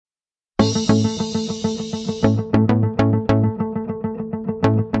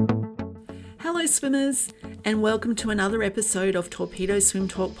swimmers, and welcome to another episode of Torpedo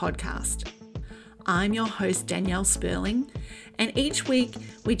Swimtalk podcast. I'm your host Danielle Sperling, and each week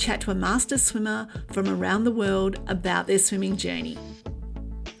we chat to a master swimmer from around the world about their swimming journey.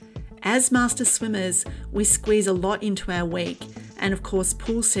 As master swimmers, we squeeze a lot into our week, and of course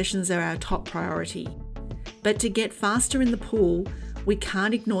pool sessions are our top priority. But to get faster in the pool, we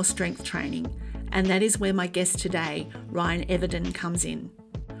can't ignore strength training, and that is where my guest today, Ryan Evernden, comes in.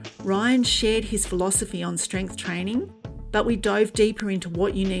 Ryan shared his philosophy on strength training, but we dove deeper into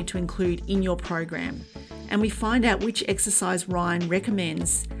what you need to include in your program, and we find out which exercise Ryan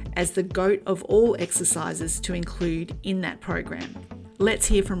recommends as the GOAT of all exercises to include in that program. Let's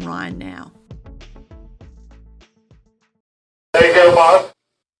hear from Ryan now. There you go, Mark.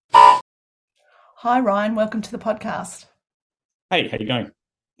 Hi Ryan, welcome to the podcast. Hey, how you going?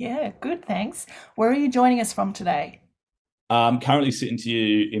 Yeah, good, thanks. Where are you joining us from today? I'm currently sitting to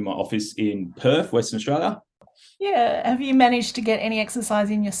you in my office in Perth, Western Australia. Yeah, have you managed to get any exercise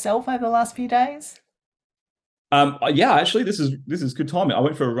in yourself over the last few days? Yeah, actually, this is good timing. I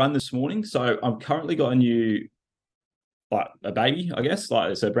went for a run this morning, so I've currently got a baby, I guess, like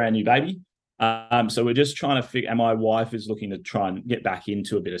it's a brand new baby. So we're just trying to figure. And my wife is looking to try and get back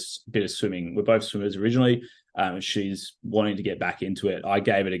into a bit of swimming. We're both swimmers originally. She's wanting to get back into it. I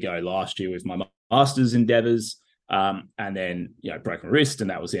gave it a go last year with my master's endeavors. And then, broke my wrist, and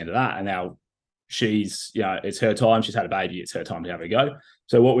that was the end of that. And now she's, it's her time. She's had a baby. It's her time to have a go.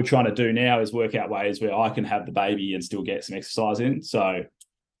 So what we're trying to do now is work out ways where I can have the baby and still get some exercise in. So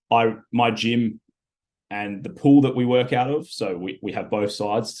my gym and the pool that we work out of, so we have both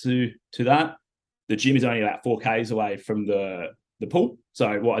sides to that. The gym is only about 4 Ks away from the pool.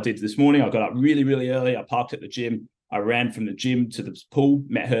 So what I did this morning, I got up really, really early. I parked at the gym. I ran from the gym to the pool,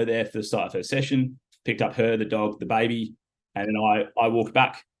 met her there for the start of her session, picked up her, the dog, the baby, and then I walked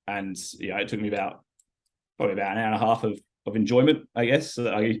back, and it took me probably about an hour and a half of enjoyment, I guess.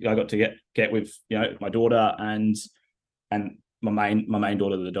 So I got to get with my daughter and my main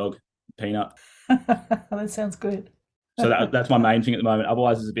daughter, the dog, Peanut. That sounds good. So that's my main thing at the moment.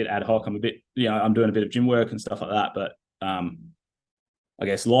 Otherwise, it's a bit ad hoc. I'm I'm doing a bit of gym work and stuff like that. But I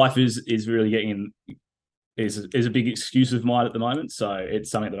guess life is really getting in. Is a big excuse of mine at the moment. So it's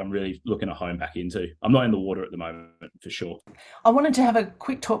something that I'm really looking to hone back into. I'm not in the water at the moment, for sure. I wanted to have a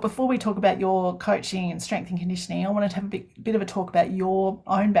quick talk before we talk about your coaching and strength and conditioning. I wanted to have a bit of a talk about your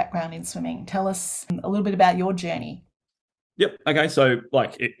own background in swimming. Tell us a little bit about your journey. Yep. Okay. So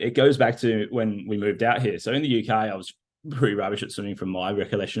it goes back to when we moved out here. So in the UK, I was pretty rubbish at swimming from my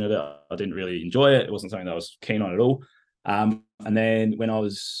recollection of it. I didn't really enjoy it. It wasn't something that I was keen on at all. And then when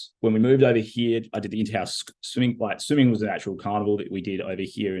we moved over here, I did the inter-house swimming. Swimming was an actual carnival that we did over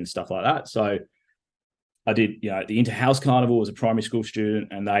here and stuff like that. So I did, the inter-house carnival as a primary school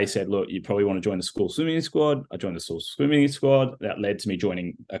student, and they said, look, you probably want to join the school swimming squad. I joined the school swimming squad. That led to me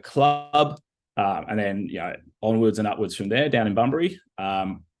joining a club. And then, onwards and upwards from there down in Bunbury.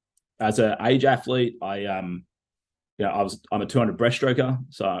 As an age athlete, I'm a 200 breaststroker,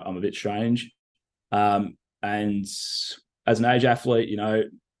 so I'm a bit strange. And as an age athlete,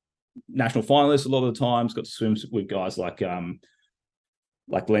 national finalist a lot of the times, got to swim with guys like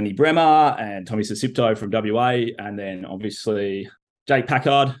Lenny Bremer and Tommy Sisipto from WA. And then obviously Jake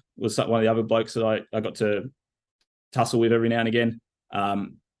Packard was one of the other blokes that I got to tussle with every now and again,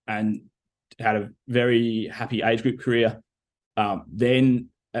 and had a very happy age group career. Then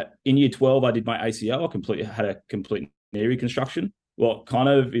in year 12, I did my ACL. I had a complete knee reconstruction. What kind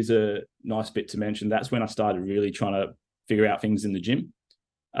of is a nice bit to mention, that's when I started really trying to figure out things in the gym.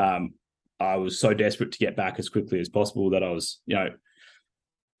 I was so desperate to get back as quickly as possible that I was,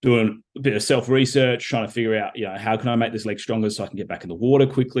 doing a bit of self-research, trying to figure out, how can I make this leg stronger so I can get back in the water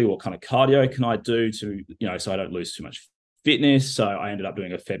quickly? What kind of cardio can I do to, so I don't lose too much fitness? So I ended up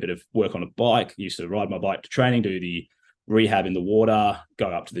doing a fair bit of work on a bike, used to ride my bike to training, do the rehab in the water, go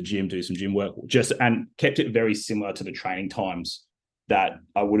up to the gym, do some gym work, and kept it very similar to the training times that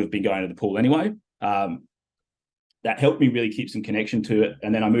I would have been going to the pool anyway. That helped me really keep some connection to it.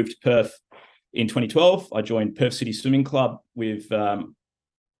 And then I moved to Perth in 2012. I joined Perth City Swimming Club with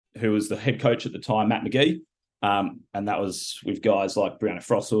who was the head coach at the time, Matt McGee. And that was with guys like Brianna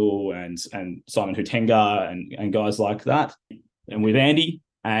Frossel and Simon Hutenga and guys like that. And with Andy,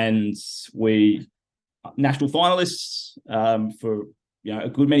 and we national finalists for a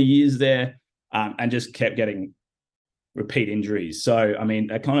good many years there, and just kept getting repeat injuries. So,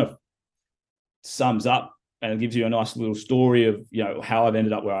 that kind of sums up and it gives you a nice little story of, how I've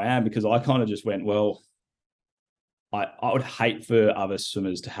ended up where I am, because I kind of just went, well, I would hate for other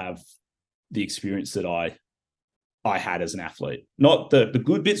swimmers to have the experience that I I had as an athlete. Not the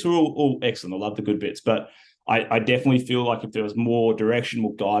good bits were all excellent. I love the good bits, but I definitely feel like if there was more direction,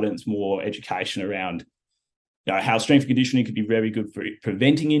 more guidance, more education around, how strength and conditioning could be very good for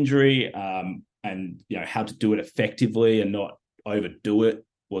preventing injury, and how to do it effectively and not overdo it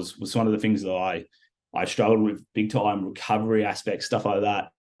was one of the things that I struggled with big time. Recovery aspects, stuff like that,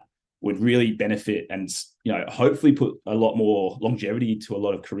 would really benefit and hopefully put a lot more longevity to a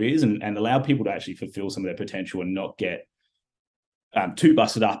lot of careers and allow people to actually fulfill some of their potential and not get too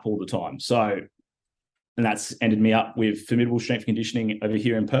busted up all the time. So, and that's ended me up with formidable strength conditioning over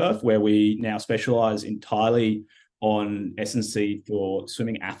here in Perth, where we now specialize entirely on S&C for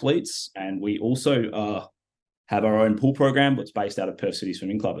swimming athletes. And we also have our own pool program that's based out of Perth City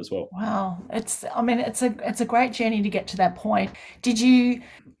Swimming Club as well. Wow. It's a great journey to get to that point. Did you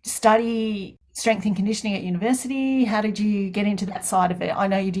study strength and conditioning at university? How did you get into that side of it? I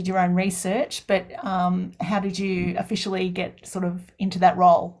know you did your own research, but how did you officially get sort of into that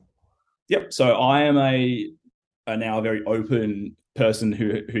role? Yep. So I am now a very open person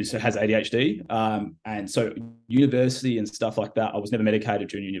who has ADHD. And so university and stuff like that, I was never medicated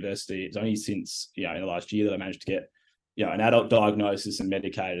during university. It's only since, in the last year that I managed to get, an adult diagnosis and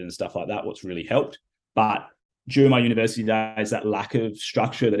medicated and stuff like that, what's really helped. But during my university days, that lack of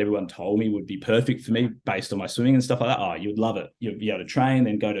structure that everyone told me would be perfect for me based on my swimming and stuff like that. Oh, you'd love it. You'd be able to train,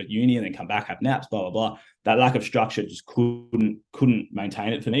 then go to uni and then come back, have naps, blah, blah, blah. That lack of structure just couldn't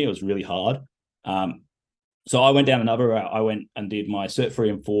maintain it for me. It was really hard. So I went down another route. I went and did my Cert 3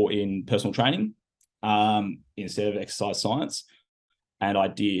 and 4 in personal training instead of exercise science. And I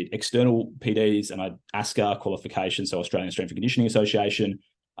did external PDs and I ASCA qualification, so Australian Strength and Conditioning Association.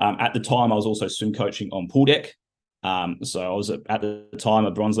 At the time, I was also swim coaching on pool deck. So I was at the time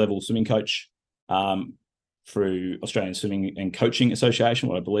a bronze level swimming coach through Australian Swimming and Coaching Association,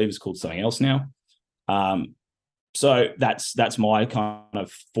 what I believe is called something else now. So that's my kind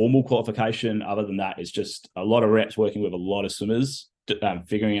of formal qualification. Other than that, it's just a lot of reps working with a lot of swimmers,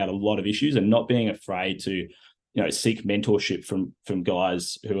 figuring out a lot of issues and not being afraid to, seek mentorship from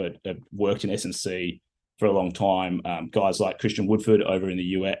guys who have worked in S&C for a long time. Guys like Christian Woodford over in the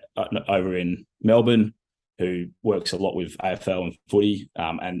US, over in Melbourne, who works a lot with AFL and footy,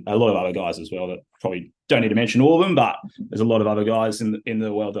 and a lot of other guys as well that probably don't need to mention all of them, but there's a lot of other guys in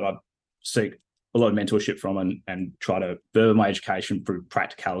the world that I seek a lot of mentorship from and try to further my education through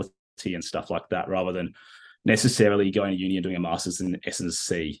practicality and stuff like that, rather than necessarily going to uni and doing a master's in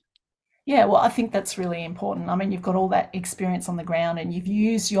S&C. Yeah, well, I think that's really important. I mean, you've got all that experience on the ground and you've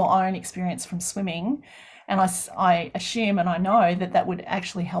used your own experience from swimming. And I assume and I know that would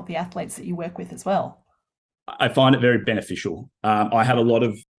actually help the athletes that you work with as well. I find it very beneficial. I have a lot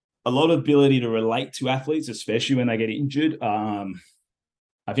of ability to relate to athletes, especially when they get injured. I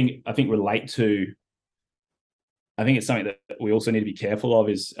think it's something that we also need to be careful of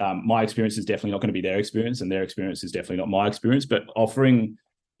is my experience is definitely not going to be their experience and their experience is definitely not my experience, but offering,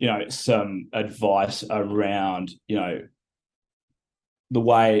 some advice around, the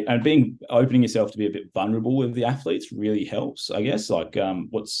way and opening yourself to be a bit vulnerable with the athletes really helps, I guess. Like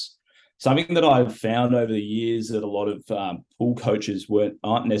what's something that I've found over the years that a lot of pool coaches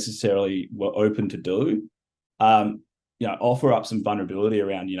aren't necessarily open to do, offer up some vulnerability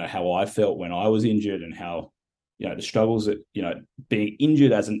around, how I felt when I was injured and how, the struggles that, being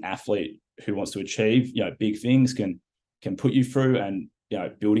injured as an athlete who wants to achieve, big things can put you through, and,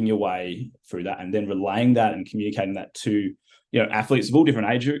 building your way through that and then relaying that and communicating that to, athletes of all different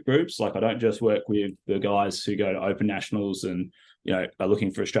age groups. Like I don't just work with the guys who go to Open Nationals and, are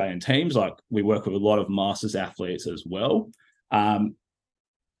looking for Australian teams. Like we work with a lot of Masters athletes as well.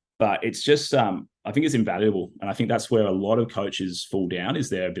 But it's just, I think it's invaluable. And I think that's where a lot of coaches fall down, is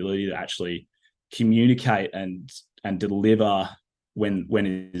their ability to actually communicate and deliver when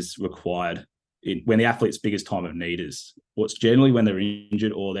it is required, when the athlete's biggest time of need is. What's generally when they're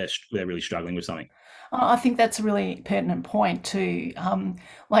injured or they're really struggling with something. I think that's a really pertinent point too,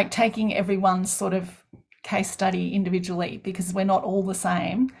 like taking everyone's sort of case study individually, because we're not all the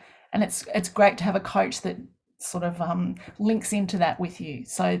same, and it's great to have a coach that sort of links into that with you.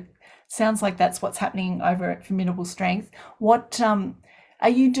 So sounds like that's what's happening over at Formidable Strength. What are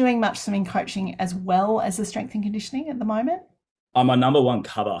you doing much swimming coaching as well as the strength and conditioning at the moment? I'm my number one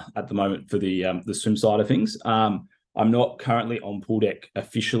cover at the moment for the swim side of things. I'm not currently on pool deck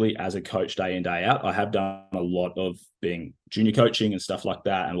officially as a coach day in, day out. I have done a lot of being junior coaching and stuff like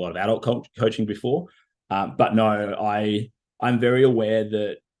that and a lot of adult coaching before. But no, I'm very aware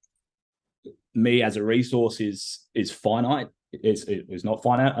that me as a resource is finite. It is not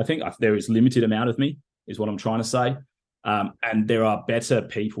finite. I think there is limited amount of me is what I'm trying to say. And there are better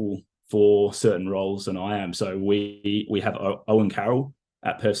people for certain roles than I am. So we have Owen Carroll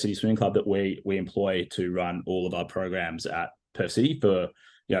at Perth City Swimming Club that we employ to run all of our programs at Perth City for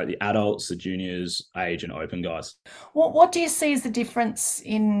the adults, the juniors, age, and open guys. What do you see as the difference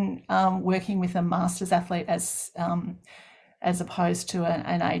in working with a masters athlete as opposed to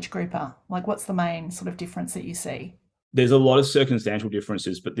an age grouper? Like, what's the main sort of difference that you see? There's a lot of circumstantial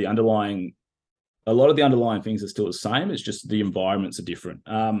differences, but a lot of the underlying things are still the same. It's just the environments are different.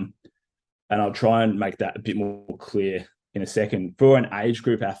 And I'll try and make that a bit more clear in a second. For an age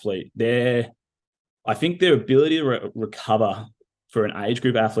group athlete, I think their ability to recover for an age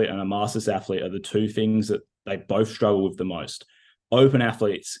group athlete and a masters athlete are the two things that they both struggle with the most. Open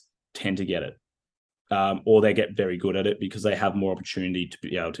athletes tend to get it, or they get very good at it because they have more opportunity to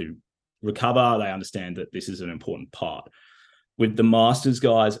be able to recover. They understand that this is an important part. With the masters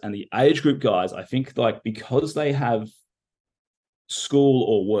guys and the age group guys, I think because they have school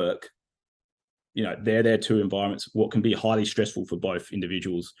or work, they're their two environments, what can be highly stressful for both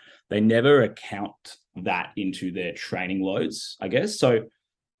individuals. They never account that into their training loads, I guess. So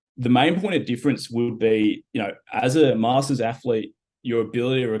the main point of difference would be, as a masters athlete, your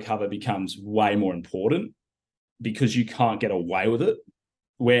ability to recover becomes way more important because you can't get away with it.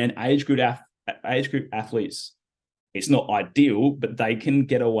 Where an age group athletes, it's not ideal, but they can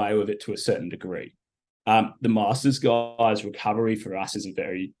get away with it to a certain degree. The masters guys' recovery for us is a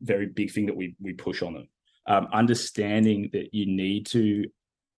very, very big thing that we push on them. Understanding that you need to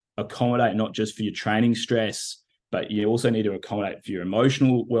accommodate not just for your training stress, but you also need to accommodate for your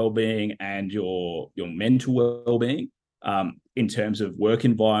emotional well-being and your mental well-being in terms of work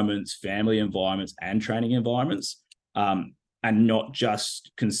environments, family environments, and training environments, and not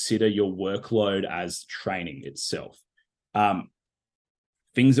just consider your workload as training itself.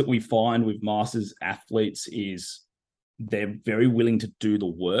 Things that we find with masters athletes is they're very willing to do the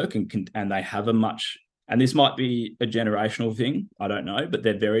work and they have and this might be a generational thing, I don't know, but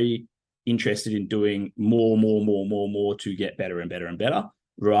they're very interested in doing more to get better and better and better,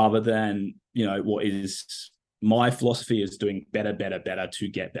 rather than, what is my philosophy is doing better to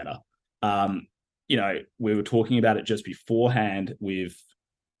get better. We were talking about it just beforehand with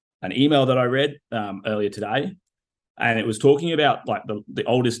an email that I read earlier today. And it was talking about like the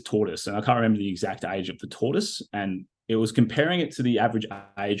oldest tortoise, and I can't remember the exact age of the tortoise, and it was comparing it to the average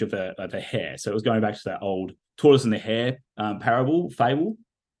age of a hare. So it was going back to that old tortoise and the hare fable,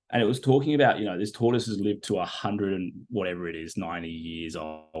 and it was talking about this tortoise has lived to 100 and whatever it is, 90 years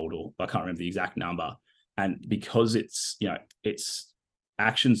old, or I can't remember the exact number. And because its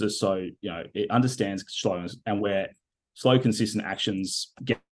actions are so it understands slowness, and where slow, consistent actions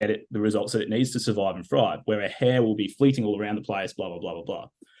get it the results that it needs to survive and thrive, where a hare will be fleeting all around the place, blah, blah, blah, blah, blah.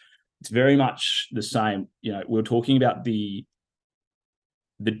 It's very much the same. We're talking about the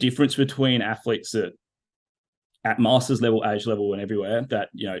difference between athletes that at masters level, age level, and everywhere that,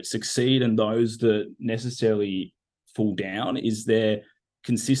 succeed, and those that necessarily fall down is their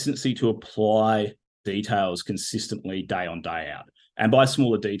consistency to apply details consistently day on, day out. And by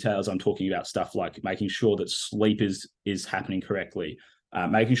smaller details, I'm talking about stuff like making sure that sleep is happening correctly,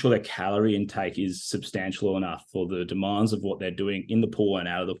 making sure their calorie intake is substantial enough for the demands of what they're doing in the pool and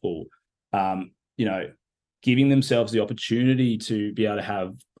out of the pool. Giving themselves the opportunity to be able to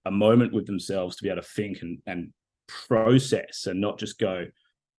have a moment with themselves, to be able to think and process, and not just go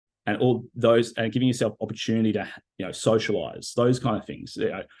and all those, and giving yourself opportunity to socialize, those kind of things,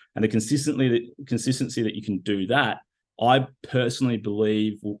 and the consistency that you can do that, I personally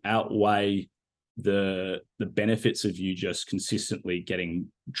believe will outweigh the benefits of you just consistently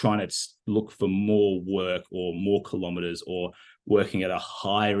trying to look for more work or more kilometers or working at a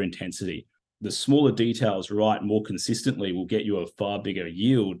higher intensity. The smaller details right more consistently will get you a far bigger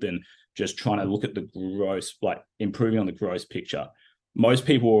yield than just trying to look at the gross, like improving on the gross picture. Most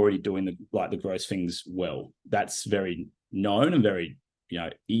people are already doing the gross things well. That's very known and very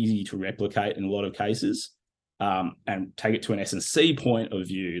easy to replicate in a lot of cases. And take it to an S&C point of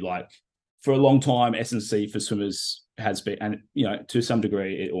view. Like for a long time, S&C for swimmers has been, and to some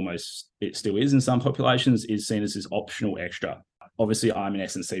degree it still is in some populations, is seen as this optional extra. Obviously, I'm an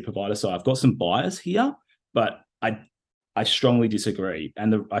S&C provider, so I've got some bias here, but I strongly disagree,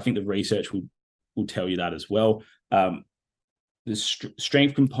 and I think the research will tell you that as well. The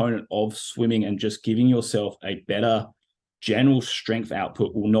strength component of swimming and just giving yourself a better general strength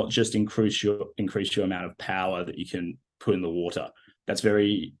output will not just increase your amount of power that you can put in the water. That's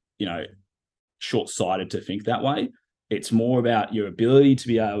very short-sighted to think that way. It's more about your ability to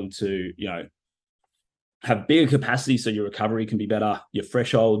be able to have bigger capacity, so your recovery can be better, your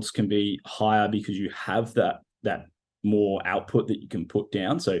thresholds can be higher because you have that more output that you can put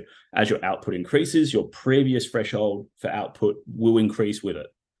down. So as your output increases, your previous threshold for output will increase with it.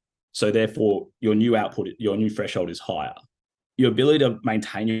 So therefore, your new output, your new threshold is higher. Your ability to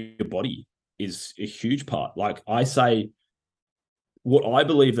maintain your body is a huge part. Like I say, what I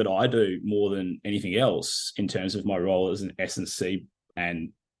believe that I do more than anything else in terms of my role as an S&C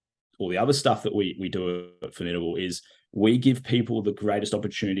and all the other stuff that we do at Formidable is we give people the greatest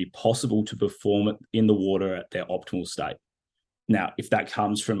opportunity possible to perform in the water at their optimal state. Now, if that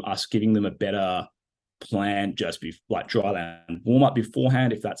comes from us giving them a better plan, just like dry land warm up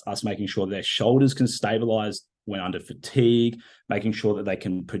beforehand, if that's us making sure their shoulders can stabilize when under fatigue, making sure that they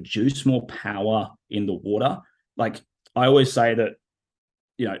can produce more power in the water. Like I always say that,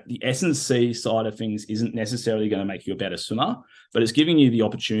 the S&C side of things isn't necessarily going to make you a better swimmer, but it's giving you the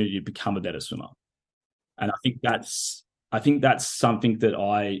opportunity to become a better swimmer. And I think that's something that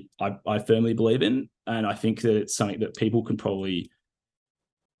I firmly believe in. And I think that it's something that people can probably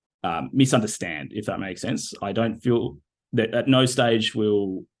misunderstand, if that makes sense. I don't feel that at no stage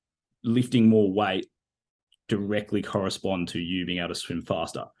will lifting more weight directly correspond to you being able to swim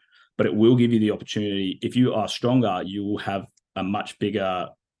faster, but it will give you the opportunity. If you are stronger, you will have a much bigger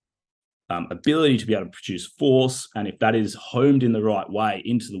ability to be able to produce force. And if that is homed in the right way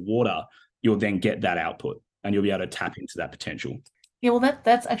into the water, you'll then get that output and you'll be able to tap into that potential. Yeah, well,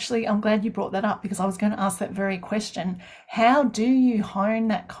 that's actually, I'm glad you brought that up because I was going to ask that very question. How do you hone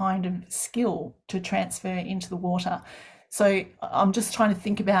that kind of skill to transfer into the water? So I'm just trying to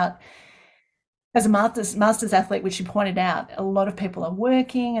think about, as a masters athlete, which you pointed out, a lot of people are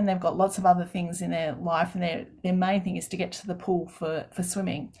working and they've got lots of other things in their life, and their main thing is to get to the pool for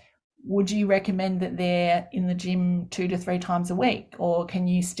swimming. Would you recommend that they're in the gym 2 to 3 times a week, or can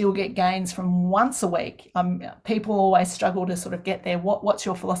you still get gains from once a week? People always struggle to sort of get there. What's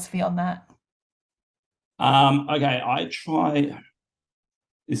your philosophy on that? Okay, I try.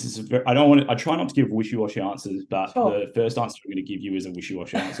 I try not to give wishy-washy answers, but sure. The first answer I'm going to give you is a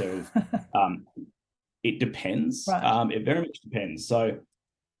wishy-washy answer of it depends. Right. It very much depends. So,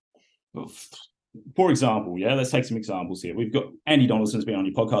 for example, let's take some examples here. We've got Andy Donaldson's been on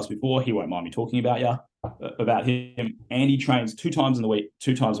your podcast before. He won't mind me talking about him. Andy trains 2 times a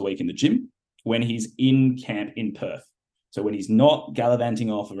week in the gym when he's in camp in Perth. So when he's not gallivanting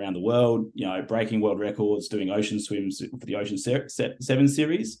off around the world, breaking world records, doing ocean swims for the Ocean 7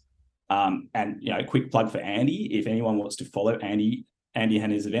 series. And, quick plug for Andy. If anyone wants to follow Andy and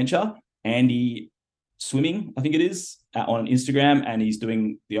his adventure, Andy Swimming, I think it is, on Instagram. And he's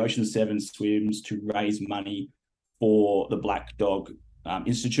doing the Ocean 7 swims to raise money for the Black Dog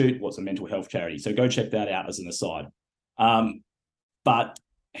Institute, what's a mental health charity. So go check that out as an aside. But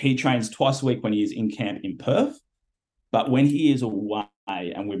he trains twice a week when he is in camp in Perth. But when he is away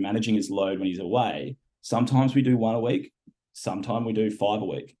and we're managing his load when he's away, sometimes we do 1 a week, sometimes we do 5 a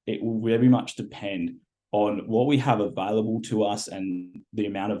week. It will very much depend on what we have available to us and the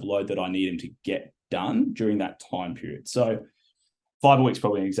amount of load that I need him to get done during that time period. So 5 a week is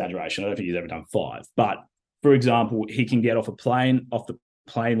probably an exaggeration. I don't think he's ever done 5. But for example, he can get off the plane.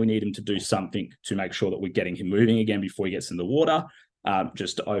 We need him to do something to make sure that we're getting him moving again before he gets in the water,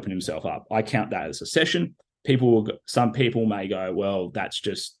 just to open himself up. I count that as a session. Some people may go, well, that's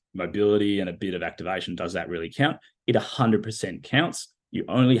just mobility and a bit of activation. Does that really count? It 100% counts. You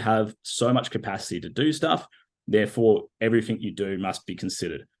only have so much capacity to do stuff. Therefore, everything you do must be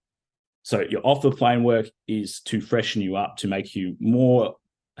considered. So your off the plane work is to freshen you up, to make you more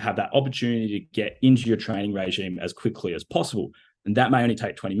have that opportunity to get into your training regime as quickly as possible. And that may only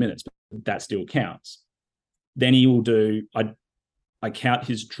take 20 minutes, but that still counts. Then he will do, I count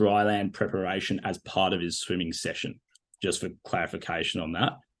his dry land preparation as part of his swimming session, just for clarification on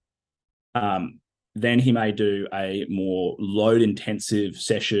that. Then he may do a more load-intensive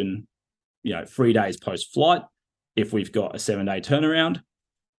session, 3 days post-flight, if we've got a 7-day turnaround,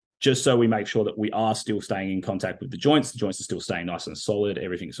 just so we make sure that we are still staying in contact with the joints are still staying nice and solid,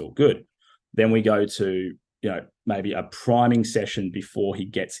 everything's all good. Then we go to, maybe a priming session before he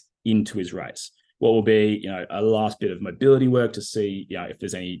gets into his race. What will be, a last bit of mobility work to see, if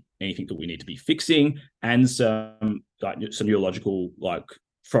there's anything that we need to be fixing, and some neurological, like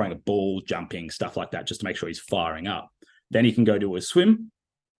throwing a ball, jumping, stuff like that, just to make sure he's firing up. Then he can go do a swim,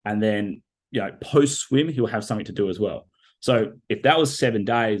 and then, post swim, he'll have something to do as well. So if that was 7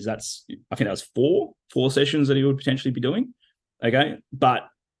 days, I think that was four sessions that he would potentially be doing. Okay. But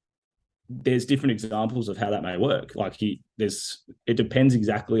there's different examples of how that may work. Like it depends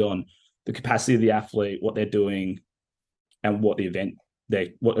exactly on the capacity of the athlete, what they're doing, and what event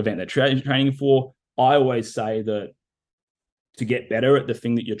they're training for. I always say that to get better at the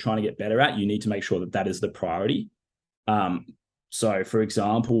thing that you're trying to get better at, you need to make sure that is the priority. So, for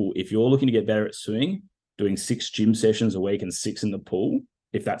example, if you're looking to get better at swimming, doing 6 gym sessions a week and 6 in the pool,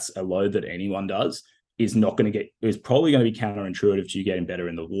 if that's a load that anyone does, is probably going to be counterintuitive to you getting better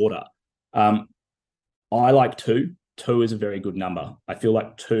in the water. I like 2. 2 is a very good number. I feel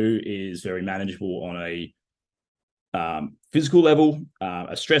like 2 is very manageable on a physical level,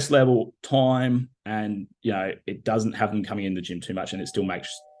 a stress level, time, and it doesn't have them coming in the gym too much, and it still makes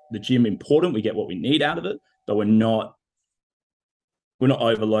the gym important. We get what we need out of it, but we're not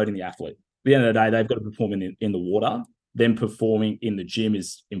overloading the athlete. At the end of the day, they've got to perform in the water. Them performing in the gym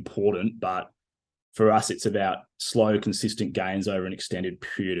is important, but for us, it's about slow, consistent gains over an extended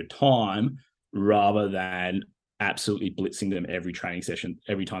period of time, rather than absolutely blitzing them every training session,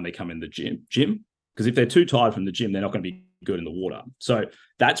 every time they come in the gym. Because if they're too tired from the gym, they're not going to be good in the water. So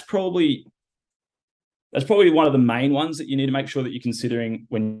that's probably one of the main ones that you need to make sure that you're considering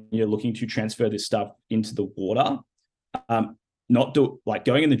when you're looking to transfer this stuff into the water.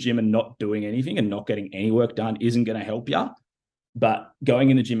 Going in the gym and not doing anything and not getting any work done isn't going to help you. But going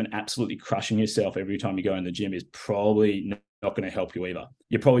in the gym and absolutely crushing yourself every time you go in the gym is probably not going to help you either.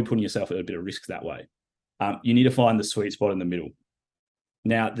 You're probably putting yourself at a bit of risk that way. You need to find the sweet spot in the middle.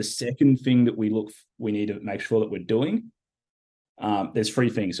 Now, the second thing that we need to make sure that we're doing, there's 3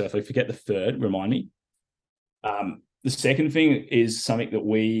 things. So if I forget the third, remind me. The second thing is something that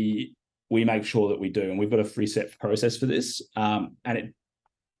we make sure that we do, and we've got a 3-step process for this, and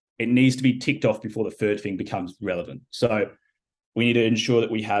it needs to be ticked off before the third thing becomes relevant. So we need to ensure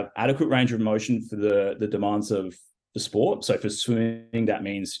that we have adequate range of motion for the demands of the sport. So for swimming, that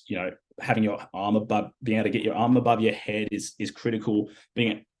means having your arm above, being able to get your arm above your head is critical.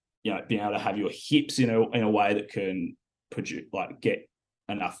 Being able to have your hips in a way that can get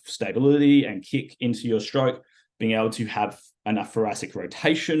enough stability and kick into your stroke. Being able to have enough thoracic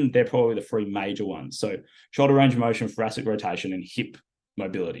rotation. They're probably the 3 major ones. So shoulder range of motion, thoracic rotation, and hip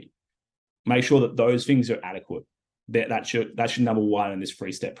mobility. Make sure that those things are adequate. That's your number 1 in this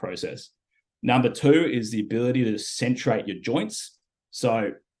 3-step process. Number 2 is the ability to centrate your joints.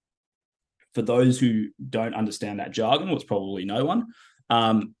 So for those who don't understand that jargon, which probably no one,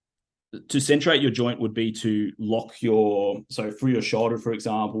 to centrate your joint would be to lock so through your shoulder, for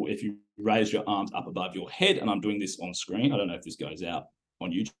example, if you raise your arms up above your head, and I'm doing this on screen. I don't know if this goes out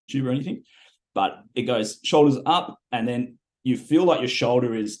on YouTube or anything, but it goes shoulders up, and then you feel like your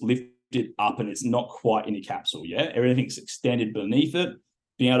shoulder is lifted up and it's not quite in your capsule, yeah? Everything's extended beneath it.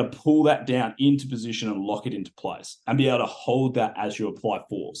 Being able to pull that down into position and lock it into place and be able to hold that as you apply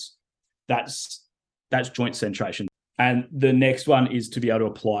force. That's joint centration. And the next one is to be able to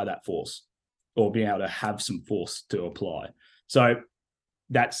apply that force, or being able to have some force to apply. So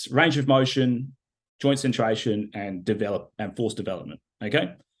that's range of motion, joint centration, and force development.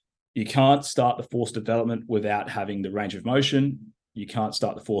 Okay. You can't start the force development without having the range of motion. You can't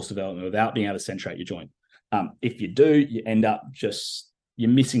start the force development without being able to centrate your joint. If you do, you end up you're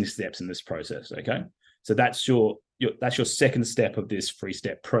missing steps in this process. Okay. So that's your second step of this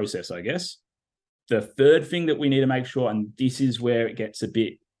 3-step process, I guess. The third thing that we need to make sure, and this is where it gets a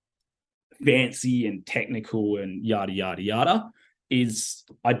bit fancy and technical and yada, yada, yada, is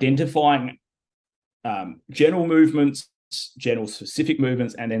identifying general movements, general specific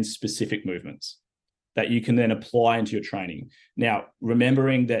movements, and then specific movements that you can then apply into your training. Now,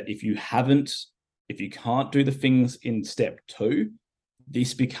 remembering that if you can't do the things in step 2,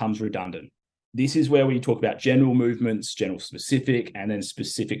 this becomes redundant. This is where we talk about general movements, general specific, and then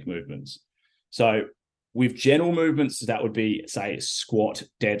specific movements. So with general movements, that would be, say, squat,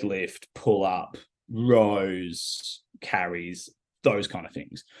 deadlift, pull-up, rows, carries, those kind of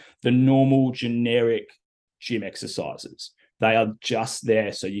things. The normal generic gym exercises. They are just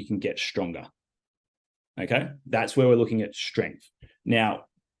there so you can get stronger. Okay? That's where we're looking at strength. Now,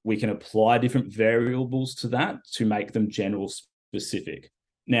 we can apply different variables to that to make them general specific.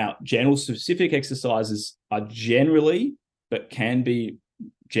 Now, general specific exercises are generally, but can be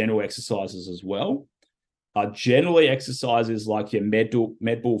general exercises as well, are generally exercises like your med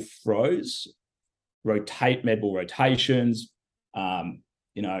ball throws, med ball rotations, your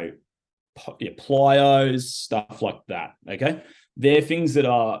plyos, stuff like that. Okay. They're things that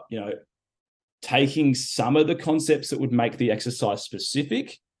are, taking some of the concepts that would make the exercise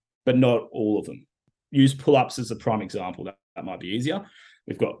specific, but not all of them. Use pull-ups as a prime example. That might be easier.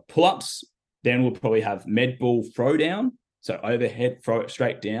 We've got pull-ups, then we'll probably have med ball throw down. So overhead, throw it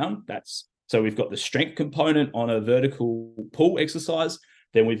straight down. So we've got the strength component on a vertical pull exercise.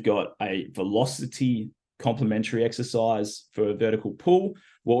 Then we've got a velocity complementary exercise for a vertical pull.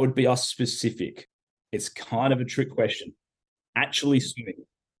 What would be our specific? It's kind of a trick question. Actually swimming.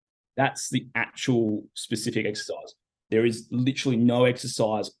 That's the actual specific exercise. There is literally no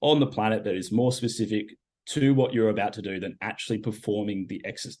exercise on the planet that is more specific to what you're about to do than actually performing the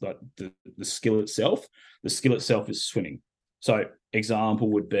exercise, the skill itself. The skill itself is swimming. So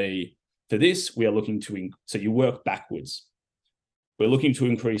example would be, for this, we are looking to, so you work backwards. We're looking to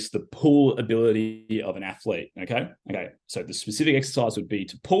increase the pull ability of an athlete, okay? So the specific exercise would be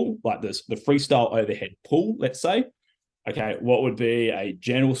to pull, like this, the freestyle overhead pull, let's say. Okay, what would be a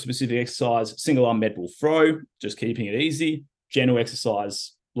general specific exercise? Single arm med ball throw, just keeping it easy. General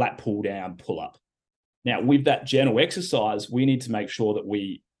exercise, lat pull down, pull up. Now, with that general exercise, we need to make sure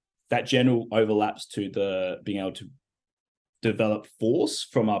that that general overlaps to the being able to develop force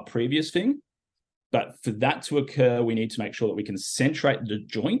from our previous thing. But for that to occur, we need to make sure that we can centrate the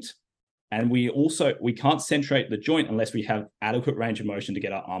joint. And we can't centrate the joint unless we have adequate range of motion to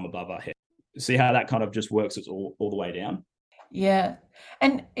get our arm above our head. See how that kind of just works all the way down? Yeah.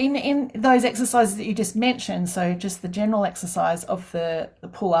 And in those exercises that you just mentioned, so just the general exercise of the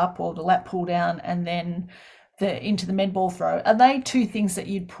pull up or the lat pull down and then into the med ball throw, are they two things that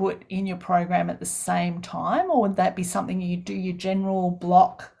you'd put in your program at the same time, or would that be something you do your general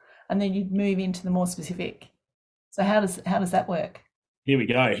block and then you'd move into the more specific? So how does that work? Here we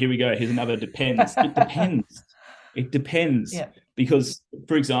go. Here's another depends. It depends. Yeah. Because,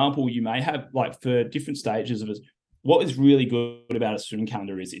 for example, you may have, like, for different stages of it, what is really good about a swimming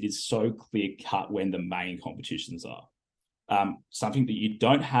calendar is it is so clear cut when the main competitions are. Something that you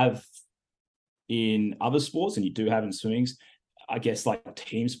don't have in other sports and you do have in swimmings, I guess, like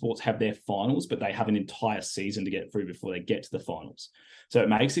team sports have their finals, but they have an entire season to get through before they get to the finals. So it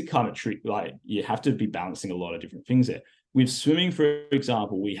makes it kind of tricky. Like, you have to be balancing a lot of different things there. With swimming, for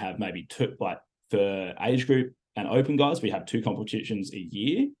example, we have maybe two, like for age group and open guys, we have 2 competitions a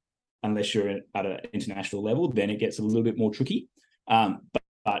year. Unless you're at an international level, then it gets a little bit more tricky.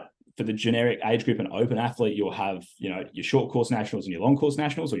 But for the generic age group and open athlete, you'll have, your short course nationals and your long course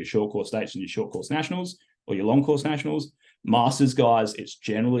nationals, or your short course states and your short course nationals, or your long course nationals. Masters guys, it's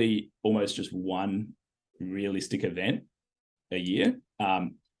generally almost just one realistic event a year.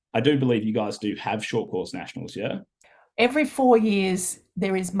 I do believe you guys do have short course nationals, yeah? Every 4 years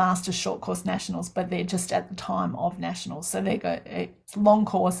there is Masters short course nationals, but they're just at the time of nationals. So it's long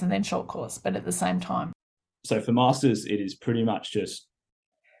course and then short course, but at the same time. So for Masters, it is pretty much just...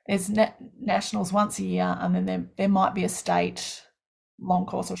 There's nationals once a year, and then there might be a state long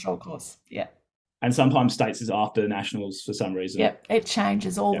course or short course. Yeah. And sometimes states is after nationals for some reason. Yep, it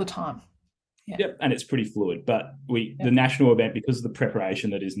changes all the time. Yeah. Yep, and it's pretty fluid. But the national event, because of the preparation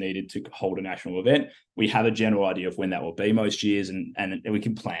that is needed to hold a national event, we have a general idea of when that will be most years, and we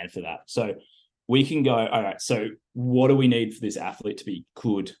can plan for that. So we can go, all right, so what do we need for this athlete to be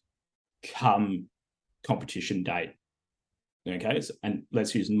good come competition date? Okay, and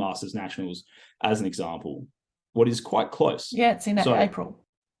let's use Masters Nationals as an example. What is quite close? Yeah, it's in April.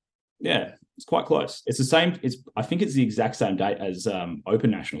 Yeah, it's quite close. It's the same. I think it's the exact same date as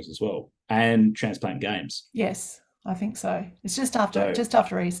Open Nationals as well, and Transplant Games. Yes, I think so. It's just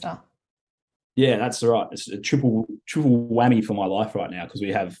after Easter. Yeah, that's right. It's a triple whammy for my life right now, because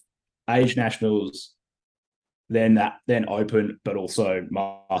we have age nationals, then Open, but also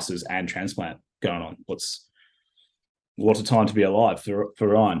Masters and Transplant going on. What a time to be alive for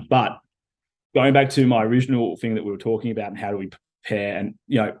Ryan. But going back to my original thing that we were talking about, and how do we prepare, and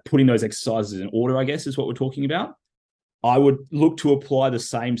putting those exercises in order, I guess, is what we're talking about. I would look to apply the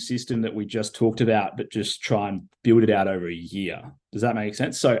same system that we just talked about, but just try and build it out over a year. Does that make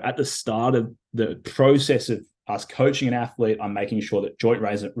sense? So at the start of the process of us coaching an athlete, I'm making sure that joint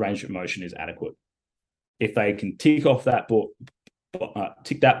range of motion is adequate. If they can tick that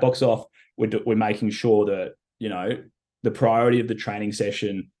box off, we're making sure that, the priority of the training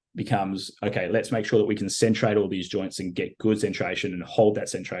session becomes, okay, let's make sure that we can centrate all these joints and get good centration and hold that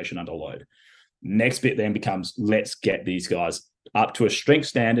centration under load. Next bit then becomes, let's get these guys up to a strength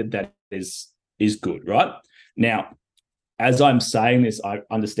standard that is good, right? Now, as I'm saying this, I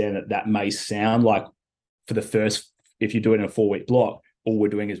understand that may sound like, for the first, if you do it in a 4-week block, all we're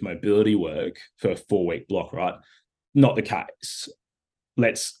doing is mobility work for a 4-week block, right? Not the case.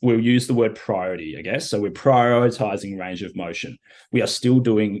 We'll use the word priority, I guess. So we're prioritizing range of motion. We are still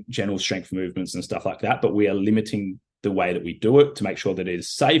doing general strength movements and stuff like that, but we are limiting the way that we do it to make sure that it is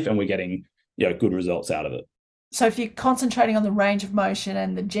safe and we're getting good results out of it. So if you're concentrating on the range of motion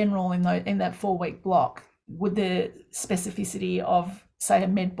and the general in that 4-week block, would the specificity of, say, a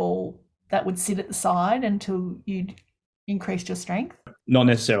med ball, that would sit at the side until you'd increased your strength? Not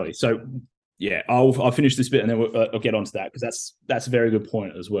necessarily. So yeah, I'll finish this bit and then I'll get onto that, because that's a very good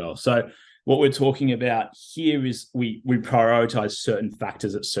point as well. So what we're talking about here is we prioritize certain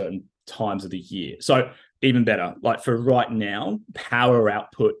factors at certain times of the year. So even better. Like for right now, power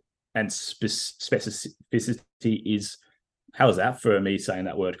output and specificity is, how is that for me saying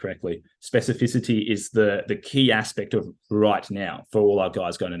that word correctly? Specificity is the key aspect of right now for all our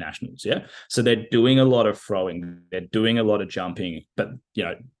guys going to nationals. Yeah. So they're doing a lot of throwing, they're doing a lot of jumping, but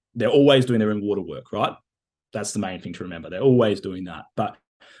they're always doing their in-water work, right? That's the main thing to remember. They're always doing that. But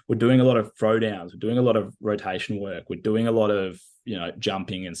we're doing a lot of throwdowns, we're doing a lot of rotation work, we're doing a lot of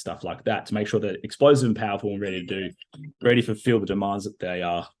jumping and stuff like that to make sure that explosive and powerful and ready to fulfill the demands that they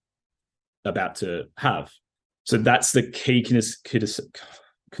are about to have. So that's the key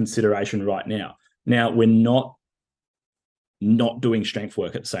consideration right now. Now we're not doing strength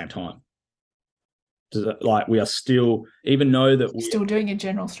work at the same time. Like we are still, even though that we're still doing a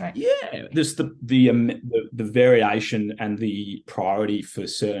general strength. Yeah, there's the variation and the priority for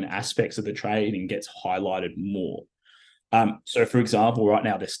certain aspects of the training gets highlighted more. So for example, right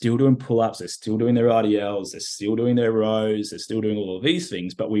now they're still doing pull-ups, they're still doing their RDLs, they're still doing their rows, they're still doing all of these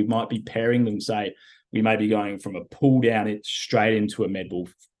things, but we might be pairing them. Say we may be going from a pull down straight into a med ball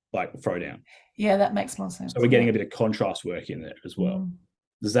like throw down. Yeah, that makes more sense. So we're getting a bit of contrast work in there as well.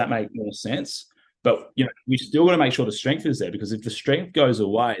 Does that make more sense? But we still got to make sure the strength is there, because if the strength goes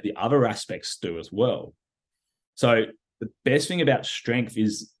away, the other aspects do as well. So the best thing about strength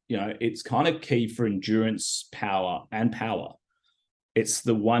is, it's kind of key for endurance, power. It's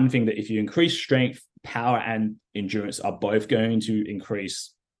the one thing that if you increase strength, power and endurance are both going to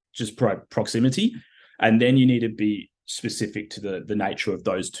increase just proximity. And then you need to be specific to the nature of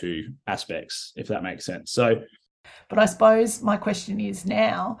those two aspects, if that makes sense. So, but I suppose my question is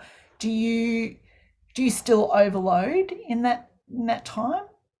now, do you still overload in that time?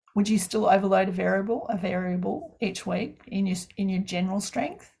 Would you still overload a variable each week in your general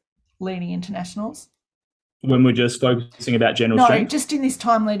strength leading into nationals? When we're just focusing about general strength? No, just in this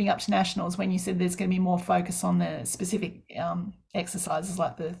time leading up to nationals, when you said there's going to be more focus on the specific exercises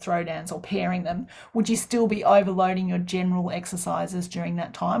like the throwdowns or pairing them, would you still be overloading your general exercises during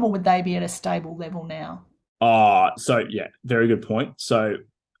that time, or would they be at a stable level now? So yeah, very good point. So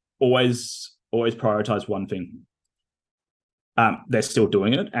always prioritize one thing. They're still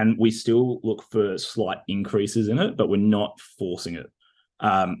doing it, and we still look for slight increases in it, but we're not forcing it.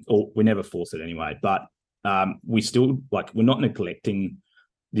 Or we never force it anyway, but we still, we're not neglecting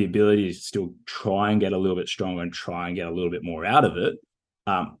the ability to still try and get a little bit stronger and try and get a little bit more out of it.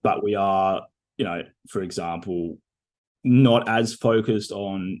 But we are, for example, not as focused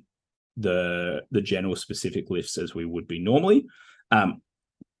on the general specific lifts as we would be normally. And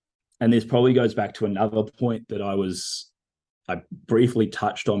this probably goes back to another point that I briefly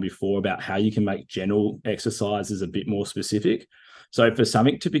touched on before about how you can make general exercises a bit more specific. So for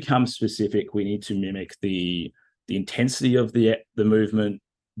something to become specific, we need to mimic the intensity of the movement,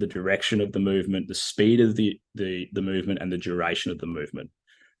 the direction of the movement, the speed of the movement, and the duration of the movement.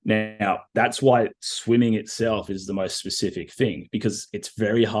 Now, that's why swimming itself is the most specific thing, because it's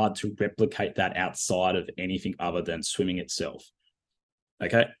very hard to replicate that outside of anything other than swimming itself.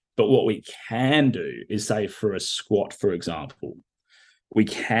 Okay? But what we can do is, say for a squat, for example,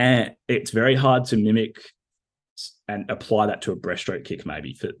 it's very hard to mimic and apply that to a breaststroke kick,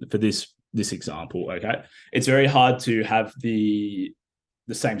 maybe for this example. Okay. It's very hard to have the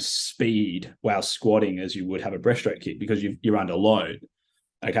same speed while squatting as you would have a breaststroke kick, because you're under load.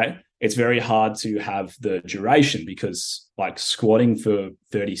 Okay. It's very hard to have the duration, because squatting for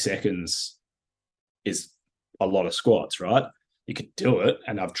 30 seconds is a lot of squats, right? You could do it,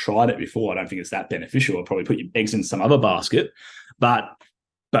 and I've tried it before. I don't think it's that beneficial. I'll probably put your eggs in some other basket, but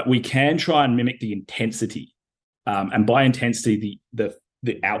we can try and mimic the intensity, and by intensity, the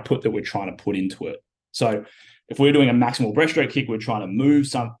output that we're trying to put into it. So if we're doing a maximal breaststroke kick, we're trying to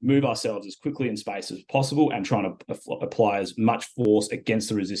move ourselves as quickly in space as possible and trying to apply as much force against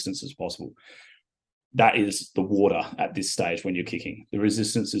the resistance as possible. That is the water at this stage when you're kicking. The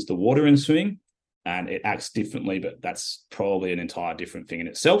resistance is the water in swimming, and it acts differently, but that's probably an entire different thing in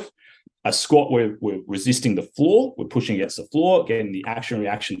itself. A squat, we're resisting the floor, we're pushing against the floor, getting the action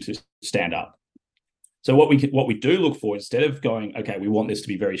reaction to stand up. So what we do look for, instead of going, okay, we want this to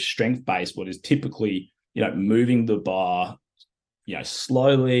be very strength-based, what is typically, moving the bar,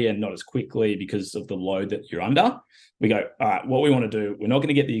 slowly and not as quickly because of the load that you're under, we go, all right, what we want to do, we're not going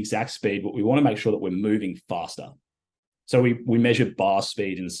to get the exact speed, but we want to make sure that we're moving faster. So we measure bar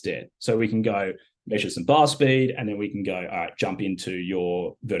speed instead. So we can go measure some bar speed, and then we can go, all right, jump into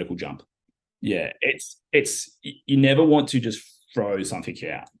your vertical jump. Yeah, it's you never want to just throw something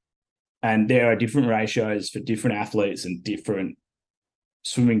out. And there are different ratios for different athletes and different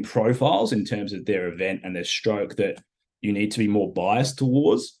swimming profiles in terms of their event and their stroke that you need to be more biased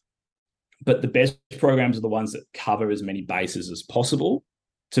towards. But the best programs are the ones that cover as many bases as possible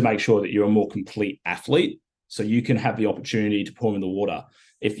to make sure that you're a more complete athlete, so you can have the opportunity to perform in the water.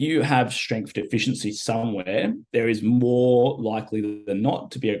 If you have strength deficiency somewhere, there is more likely than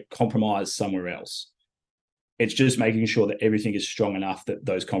not to be a compromise somewhere else. It's just making sure that everything is strong enough that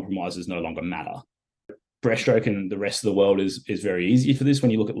those compromises no longer matter. Breaststroke and the rest of the world is very easy for this when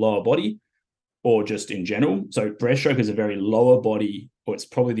you look at lower body or just in general. So breaststroke is a very lower body, or it's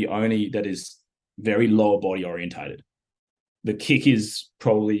probably the only that is very lower body orientated. The kick is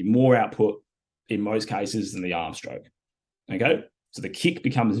probably more output in most cases than the arm stroke. Okay. So the kick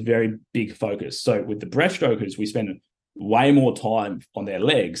becomes very big focus. So with the breaststrokers, we spend way more time on their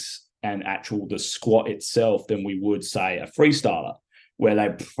legs and the squat itself than we would, say, a freestyler, where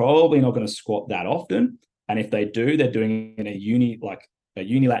they're probably not going to squat that often. And if they do, they're doing it in a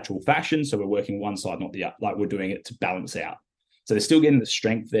unilateral fashion. So we're working one side, not the other, like we're doing it to balance out. So they're still getting the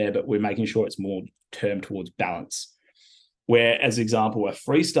strength there, but we're making sure it's more termed towards balance. Where, as example, a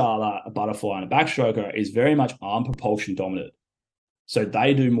freestyler, a butterfly, and a backstroker is very much arm propulsion dominant. So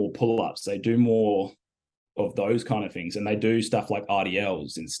they do more pull-ups, they do more of those kind of things, and they do stuff like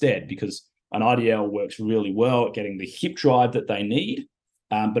RDLs instead, because an RDL works really well at getting the hip drive that they need,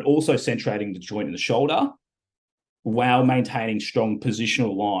 but also centrating the joint in the shoulder while maintaining strong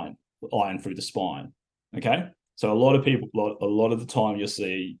positional line through the spine. Okay. So a lot of the time you'll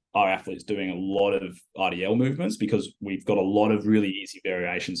see our athletes doing a lot of RDL movements because we've got a lot of really easy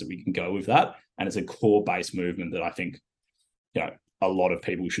variations that we can go with that. And it's a core-based movement that I think, a lot of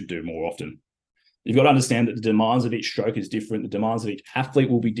people should do more often. You've got to understand that the demands of each stroke is different. The demands of each athlete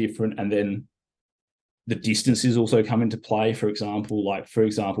will be different. And then the distances also come into play. For example,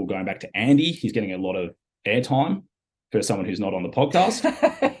 going back to Andy, he's getting a lot of airtime for someone who's not on the podcast.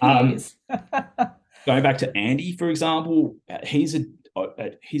 Going back to Andy, for example, he's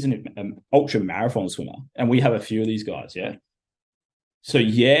an ultra marathon swimmer, and we have a few of these guys, yeah. So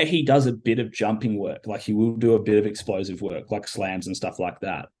yeah, he does a bit of jumping work, like he will do a bit of explosive work, like slams and stuff like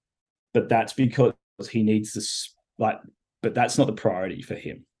that. But that's because he needs this, but that's not the priority for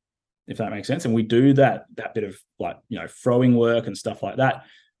him, if that makes sense. And we do that bit of throwing work and stuff like that,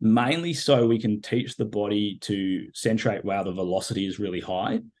 mainly so we can teach the body to centrate while the velocity is really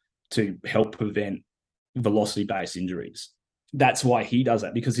high to help prevent velocity-based injuries. That's why he does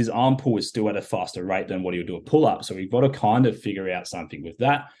that, because his arm pull is still at a faster rate than what he would do a pull-up. So we've got to kind of figure out something with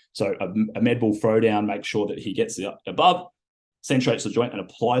that. So a med ball throwdown makes sure that he gets above, centrates the joint, and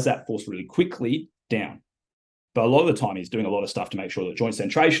applies that force really quickly down. But a lot of the time he's doing a lot of stuff to make sure that joint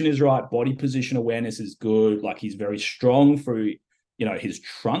centration is right, body position awareness is good. Like he's very strong through, his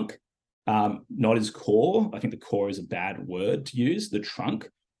trunk, not his core. I think the core is a bad word to use, the trunk,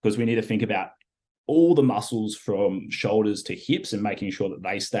 because we need to think about all the muscles from shoulders to hips and making sure that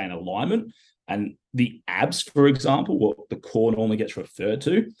they stay in alignment. And the abs, for example, what the core normally gets referred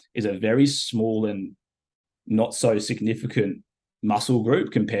to, is a very small and not so significant muscle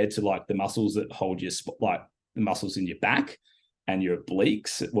group compared to like the muscles that hold your like the muscles in your back and your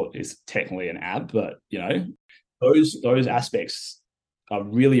obliques, what is technically an ab, but those aspects are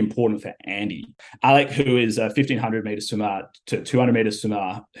really important for Andy. Alec, who is a 1500 meter swimmer to 200 meter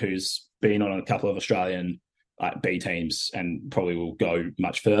swimmer, who's been on a couple of Australian B teams and probably will go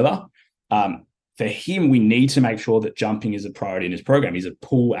much further. For him, we need to make sure that jumping is a priority in his program. He's a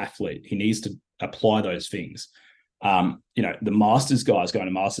pool athlete. He needs to apply those things. The Masters guys going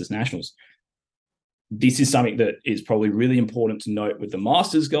to Masters Nationals. This is something that is probably really important to note with the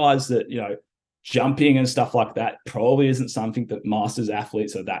Masters guys, that, jumping and stuff like that probably isn't something that Masters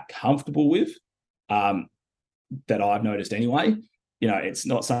athletes are that comfortable with, that I've noticed anyway. It's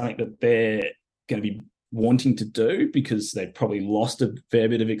not something that they're going to be wanting to do because they've probably lost a fair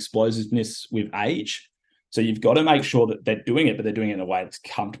bit of explosiveness with age. So you've got to make sure that they're doing it, but they're doing it in a way that's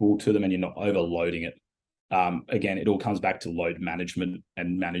comfortable to them and you're not overloading it. Again, it all comes back to load management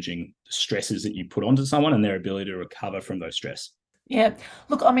and managing the stresses that you put onto someone and their ability to recover from those stress. Yeah.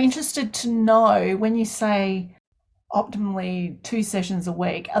 Look, I'm interested to know, when you say optimally 2 sessions a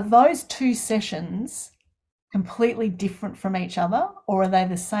week, are those 2 sessions completely different from each other, or are they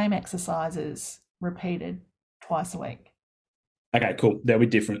the same exercises repeated twice a week? Okay, cool. They'll be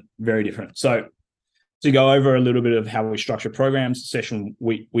different, very different. So to go over a little bit of how we structure programs,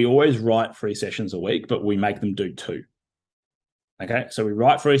 we always write 3 sessions a week, but we make them do 2. Okay, so we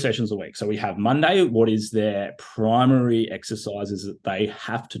write 3 sessions a week. So we have Monday, what is their primary exercises that they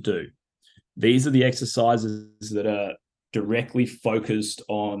have to do. These are the exercises that are directly focused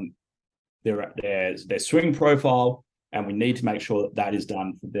on their swing profile, and we need to make sure that is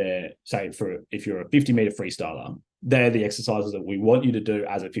done for if you're a 50-meter freestyler, they're the exercises that we want you to do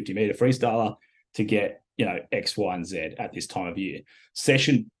as a 50-meter freestyler to get, X, Y, and Z at this time of year.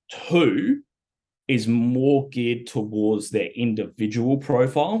 Session 2 is more geared towards their individual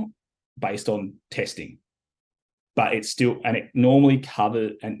profile based on testing. But it's still, and it normally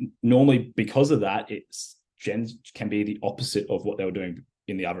covered, and normally because of that, can be the opposite of what they were doing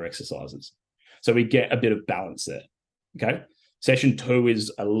in the other exercises. So we get a bit of balance there. Okay. Session 2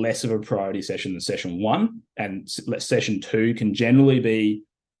 is a less of a priority session than session 1. And session 2 can generally be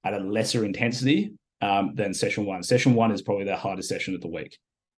at a lesser intensity than session 1. Session 1 is probably the hardest session of the week.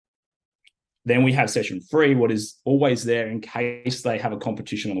 Then we have session 3, what is always there in case they have a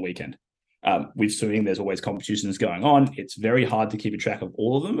competition on the weekend. With swimming, there's always competitions going on. It's very hard to keep a track of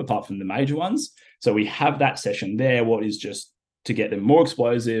all of them, apart from the major ones. So we have that session there, what is just to get them more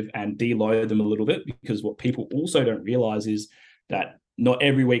explosive and deload them a little bit, because what people also don't realize is that not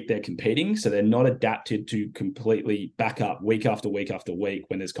every week they're competing. So they're not adapted to completely back up week after week after week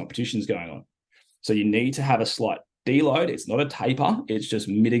when there's competitions going on. So you need to have a slight deload. It's not a taper. It's just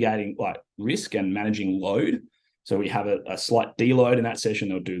mitigating risk and managing load. So we have a slight deload in that session.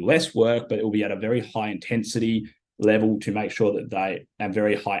 They'll do less work, but it will be at a very high intensity level to make sure that they have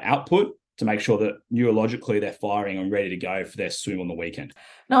very high output, to make sure that neurologically they're firing and ready to go for their swim on the weekend.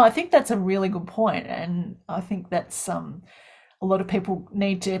 No, I think that's a really good point. And I think that's a lot of people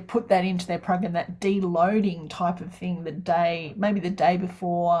need to put that into their program, that deloading type of thing, maybe the day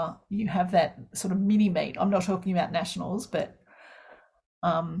before you have that sort of mini meet. I'm not talking about nationals, but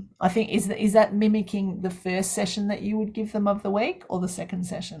I think is that mimicking the first session that you would give them of the week, or the second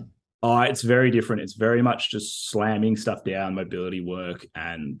session? It's very different. It's very much just slamming stuff down, mobility work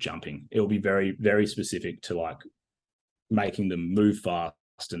and jumping. It'll be very, very specific to making them move fast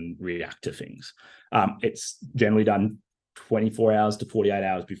and react to things. It's generally done 24 hours to 48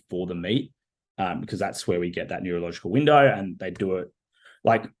 hours before the meet, because that's where we get that neurological window, and they do it.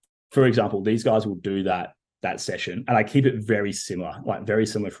 For example, these guys will do that session, and I keep it very similar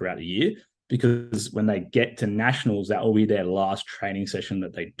throughout the year, because when they get to nationals, that will be their last training session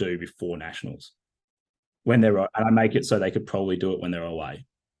that they do before nationals. And I make it so they could probably do it when they're away.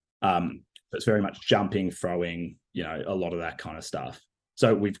 It's very much jumping, throwing, a lot of that kind of stuff.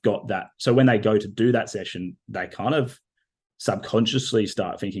 So we've got that. So when they go to do that session, they kind of subconsciously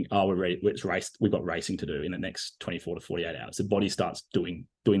start thinking, oh, we're ready. Let's race. We've got racing to do in the next 24 to 48 hours. The body starts doing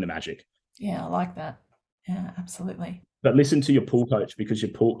the magic. Yeah, I like that. Yeah, absolutely. But listen to your pool coach, because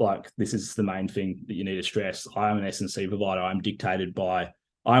your pool, this is the main thing that you need to stress. I am an S&C provider.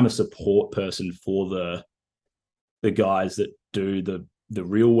 I'm a support person for the guys that do the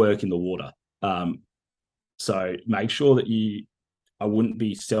real work in the water. So make sure that I wouldn't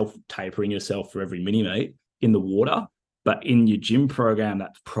be self-tapering yourself for every mini meet in the water, but in your gym program,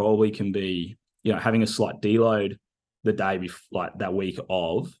 that probably can be, having a slight deload the day before, that week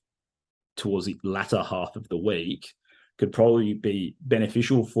of, towards the latter half of the week, could probably be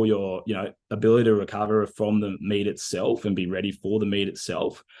beneficial for your, ability to recover from the meet itself and be ready for the meet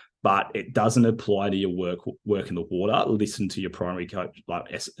itself. But it doesn't apply to your work in the water. Listen to your primary coach,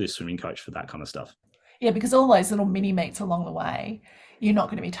 the swimming coach, for that kind of stuff. Yeah, because all those little mini meets along the way, you're not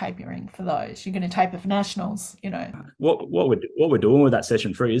going to be tapering for those. You're going to taper for nationals, What we're doing with that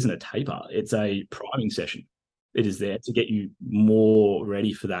session 3 isn't a taper. It's a priming session. It is there to get you more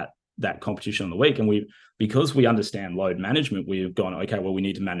ready for that competition on the week. And because we understand load management, we've gone, okay, well, we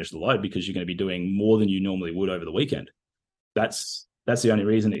need to manage the load, because you're going to be doing more than you normally would over the weekend. That's the only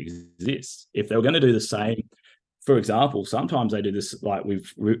reason it exists. If they were going to do the same, for example, sometimes they do this, we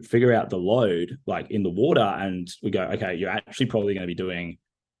figure out the load in the water, and we go, okay, you're actually probably going to be doing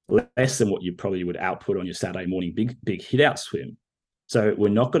less than what you probably would output on your Saturday morning big hit out swim. So we're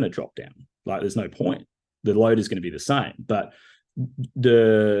not going to drop down. There's no point. The load is going to be the same, but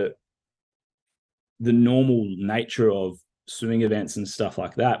the normal nature of swimming events and stuff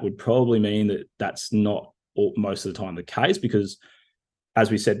like that would probably mean that that's not most of the time the case, because, as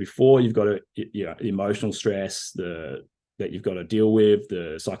we said before, you've got the emotional stress that you've got to deal with,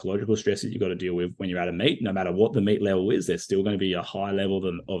 the psychological stress that you've got to deal with when you're at a meet. No matter what the meet level is, there's still going to be a higher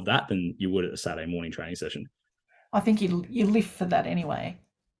level of that than you would at a Saturday morning training session. I think you live for that anyway,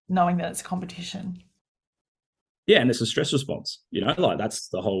 knowing that it's a competition. Yeah, and it's a stress response. That's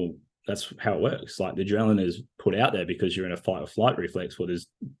how it works. The adrenaline is put out there because you're in a fight or flight reflex, what is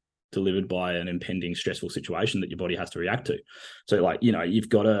delivered by an impending stressful situation that your body has to react to. So you've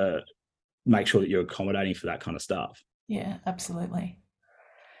got to make sure that you're accommodating for that kind of stuff. Yeah, absolutely.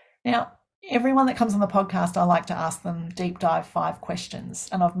 Now, everyone that comes on the podcast, I like to ask them deep dive 5 questions,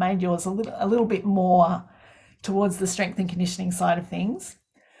 and I've made yours a little bit more towards the strength and conditioning side of things.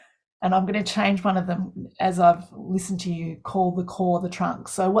 And I'm going to change one of them as I've listened to you call the core the trunk.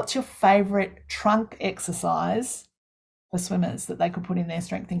 So what's your favourite trunk exercise for swimmers that they could put in their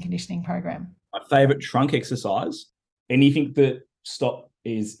strength and conditioning program? My favorite trunk exercise, anything that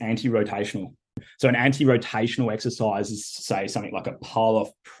is anti-rotational. So an anti-rotational exercise is, say, something like a pile-off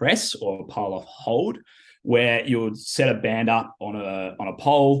press or a pile-off hold, where you would set a band up on a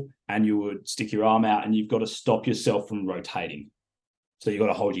pole and you would stick your arm out and you've got to stop yourself from rotating. So you've got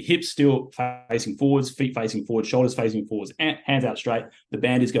to hold your hips still facing forwards, feet facing forward, shoulders facing forwards, hands out straight. The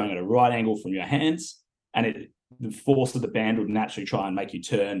band is going at a right angle from your hands, and the force of the band would naturally try and make you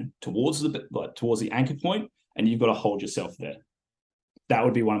turn towards the anchor point, and you've got to hold yourself there. That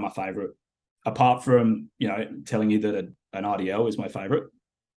would be one of my favorite, apart from, telling you that an RDL is my favorite.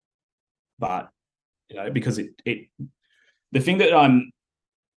 But, because the thing that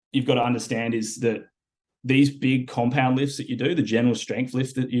you've got to understand is that these big compound lifts that you do, the general strength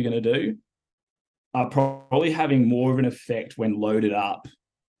lift that you're going to do, are probably having more of an effect when loaded up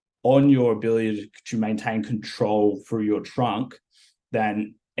on your ability to maintain control through your trunk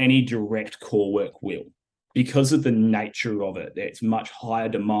than any direct core work will. Because of the nature of it, it's much higher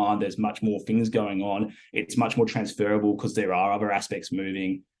demand, there's much more things going on, it's much more transferable because there are other aspects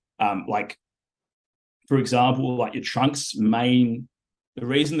moving. For example, like your trunk's the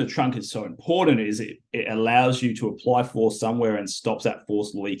reason the trunk is so important is it allows you to apply force somewhere and stops that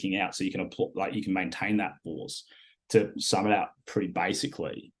force leaking out, so you can you can maintain that force, to sum it out pretty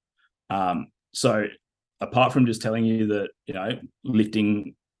basically. So apart from just telling you that,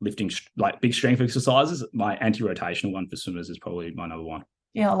 lifting like big strength exercises, my anti-rotational one for swimmers is probably my number one.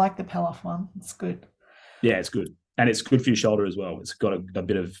 Yeah, I like the Pelloff one. It's good. Yeah, it's good. And it's good for your shoulder as well. It's got a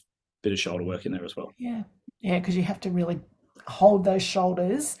bit of shoulder work in there as well. Yeah. Yeah, because you have to really hold those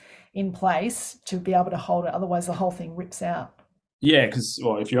shoulders in place to be able to hold it. Otherwise, the whole thing rips out. Yeah, because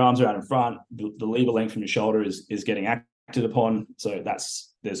if your arms are out in front, the lever length from your shoulder is getting acted upon. So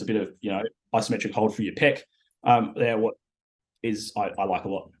there's a bit of isometric hold for your pec. There, what is I like a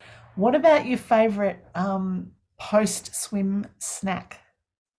lot. What about your favorite post swim snack?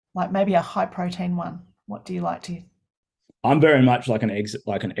 Like maybe a high protein one. What do you like to? I'm very much like an eggs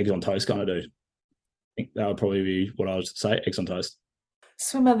on toast kind of dude. I think that would probably be what I would say, eggs on toast.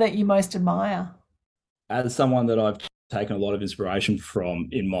 Swimmer that you most admire? As someone that I've taken a lot of inspiration from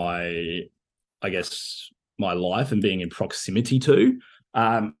in my life and being in proximity to,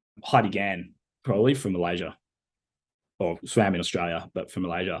 Heidi Gan, probably from Malaysia, or swam in Australia, but from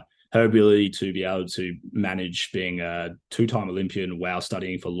Malaysia. Her ability to be able to manage being a two-time Olympian while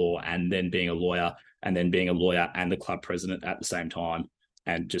studying for law and then being a lawyer and the club president at the same time,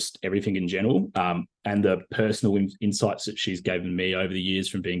 and just everything in general, and the personal insights that she's given me over the years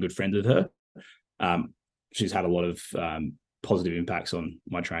from being good friends with her. She's had a lot of positive impacts on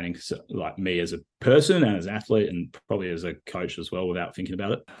my training, so, like me as a person and as an athlete, and probably as a coach as well, without thinking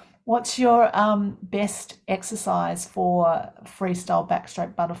about it. What's your best exercise for freestyle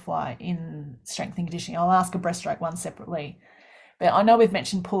backstroke butterfly in strength and conditioning? I'll ask a breaststroke one separately. But I know we've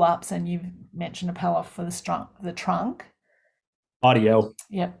mentioned pull-ups and you've mentioned a Pelloff for the trunk. RDL.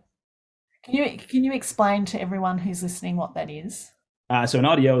 Yep. Can you explain to everyone who's listening what that is? So an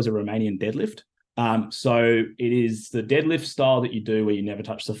RDL is a Romanian deadlift. So it is the deadlift style that you do where you never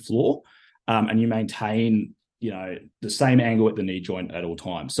touch the floor, and you maintain, the same angle at the knee joint at all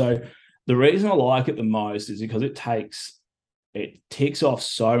times. So the reason I like it the most is because it ticks off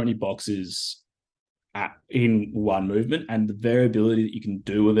so many boxes in one movement, and the variability that you can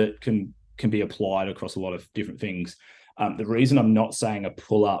do with it can be applied across a lot of different things. The reason I'm not saying a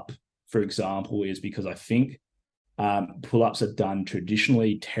pull-up, for example, is because I think pull-ups are done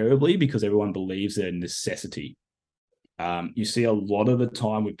traditionally terribly because everyone believes they're a necessity. You see a lot of the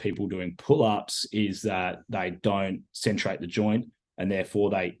time with people doing pull-ups is that they don't centrate the joint, and therefore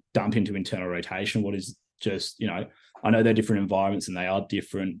they dump into internal rotation, what is just, I know they're different environments and they are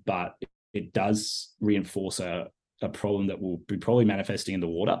different, but it does reinforce a problem that will be probably manifesting in the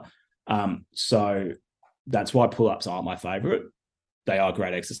water. So that's why pull-ups aren't my favorite. They are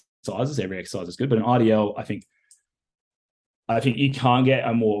great exercises. Every exercise is good, but an RDL, I think you can't get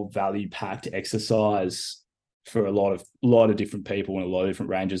a more value-packed exercise for a lot of different people in a lot of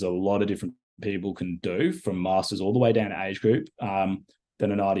different ranges. A lot of different people can do, from masters all the way down to age group, than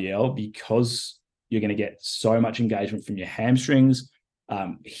an RDL, because you're going to get so much engagement from your hamstrings,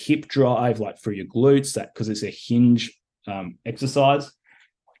 hip drive, like through your glutes, that because it's a hinge exercise.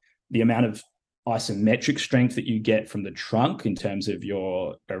 The amount of isometric strength that you get from the trunk in terms of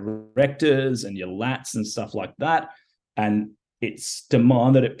your erectors and your lats and stuff like that. And its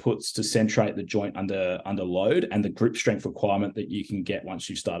demand that it puts to centrate the joint under load and the grip strength requirement that you can get once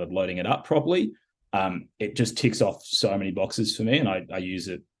you've started loading it up properly, it just ticks off so many boxes for me, and I use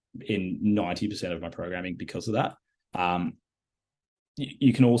it in 90% of my programming because of that.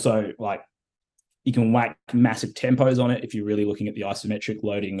 You can also you can whack massive tempos on it if you're really looking at the isometric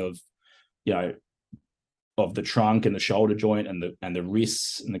loading of, of the trunk and the shoulder joint and the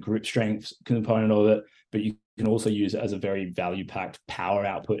wrists and the grip strength component of it. But you can also use it as a very value-packed power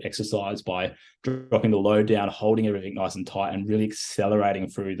output exercise by dropping the load down, holding everything nice and tight, and really accelerating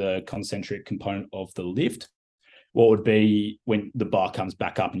through the concentric component of the lift. What would be when the bar comes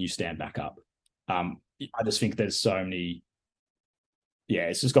back up and you stand back up. I just think there's so many,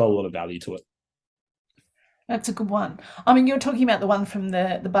 it's just got a lot of value to it. That's a good one. I mean, you're talking about the one from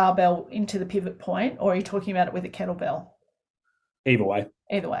the barbell into the pivot point, or are you talking about it with a kettlebell? Either way.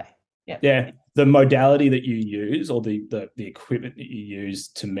 Yeah. Yeah. The modality that you use, or the equipment that you use,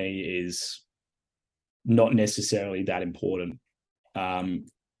 to me is not necessarily that important.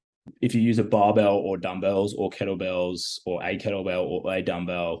 If you use a barbell or dumbbells or kettlebells or a kettlebell or a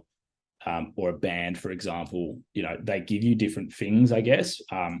dumbbell, or a band, for example, they give you different things, I guess.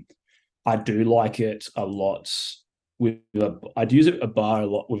 I do like it a lot I'd use a bar a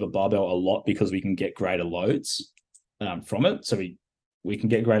lot with a barbell a lot, because we can get greater loads from it. So we can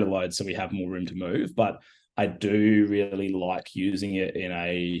get greater loads, so we have more room to move. But I do really like using it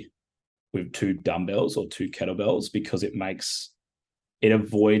with two dumbbells or two kettlebells, because it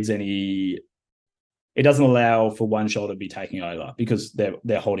avoids it doesn't allow for one shoulder to be taking over, because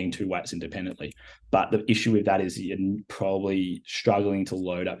they're holding two weights independently. But the issue with that is you're probably struggling to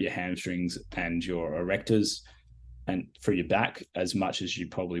load up your hamstrings and your erectors and for your back as much as you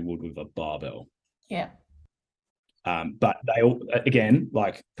probably would with a barbell. Yeah. But they all, again,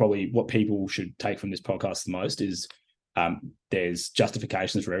 probably what people should take from this podcast the most is there's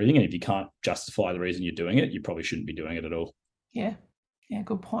justifications for everything. And if you can't justify the reason you're doing it, you probably shouldn't be doing it at all. Yeah. Yeah.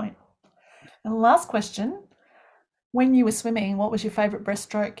 Good point. And the last question, when you were swimming, what was your favourite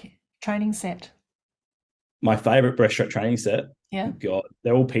breaststroke training set? My favourite breaststroke training set? Yeah. God,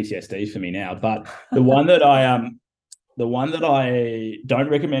 they're all PTSD for me now. But the one that I don't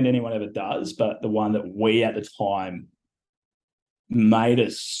recommend anyone ever does, but the one that we at the time made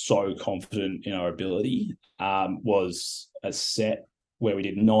us so confident in our ability was a set where we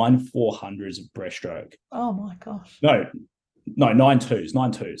did 9 400s of breaststroke. Oh my gosh. No, 9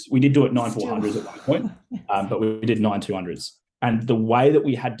 2s. We did do it 9 400s at one point, but we did 9 200s. And the way that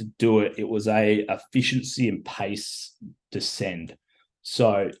we had to do it, it was a efficiency and pace descend.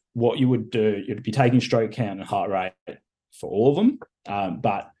 So what you would do, you'd be taking stroke count and heart rate for all of them,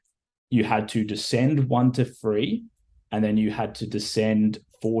 but you had to descend 1 to 3, and then you had to descend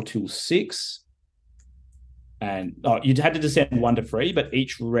 4 till 6. And you'd had to descend 1 to 3, but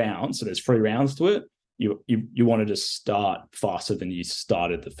each round, so there's 3 rounds to it, you wanted to start faster than you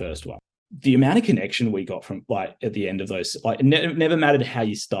started the first one. The amount of connection we got from at the end of those, it never mattered how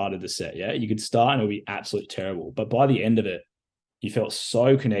you started the set. Yeah, you could start and it would be absolutely terrible, but by the end of it, you felt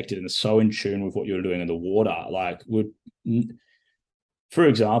so connected and so in tune with what you were doing in the water. For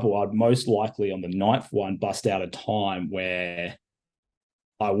example, I'd most likely on the 9th one bust out a time where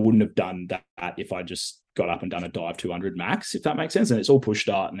I wouldn't have done that if I just got up and done a dive 200 max, if that makes sense. And it's all push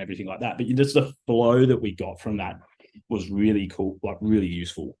start and everything like that. But just the flow that we got from that was really cool, really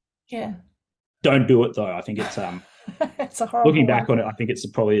useful. Yeah. Don't do it though. I think it's it's a horrible looking back on it, I think it's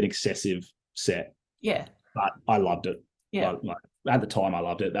probably an excessive set. Yeah. But I loved it. Yeah. At the time I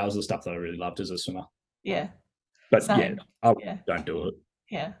loved it. That was the stuff that I really loved as a swimmer. Yeah. But don't do it.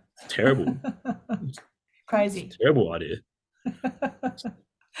 Yeah. It's terrible. Crazy. It's a terrible idea.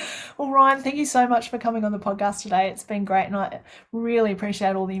 Well, Ryan, thank you so much for coming on the podcast today. It's been great, and I really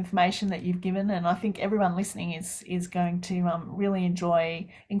appreciate all the information that you've given, and I think everyone listening is going to really enjoy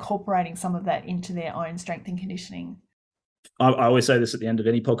incorporating some of that into their own strength and conditioning. I always say this at the end of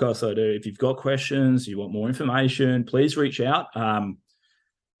any podcast I do. If you've got questions, you want more information, please reach out. On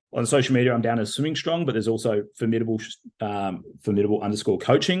social media, I'm down as Swimming Strong, but there's also formidable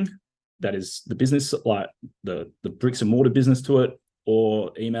 _coaching. That is the business, the bricks and mortar business to it.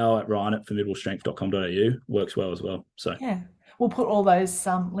 Or email at ryan@formidablestrength.com.au works well as well. So yeah, we'll put all those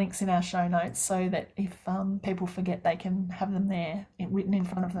links in our show notes so that if people forget, they can have them there written in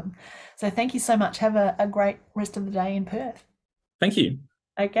front of them. So thank you so much. Have a great rest of the day in Perth. Thank you.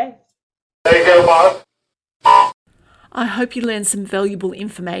 Okay. There you go, Mark. I hope you learned some valuable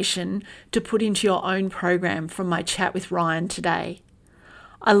information to put into your own program from my chat with Ryan today.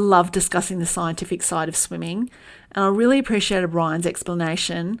 I love discussing the scientific side of swimming, and I really appreciated Ryan's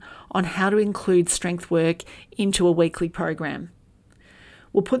explanation on how to include strength work into a weekly program.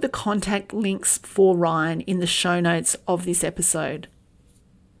 We'll put the contact links for Ryan in the show notes of this episode.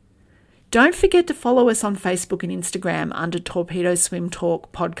 Don't forget to follow us on Facebook and Instagram under Torpedo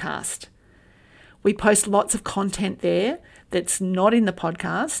Swimtalk Podcast. We post lots of content there that's not in the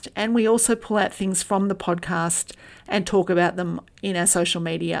podcast, and we also pull out things from the podcast and talk about them in our social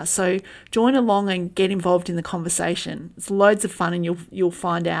media. So join along and get involved in the conversation. It's loads of fun, and you'll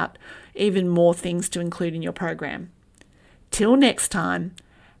find out even more things to include in your program. Till next time,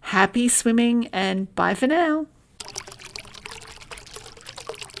 happy swimming and bye for now.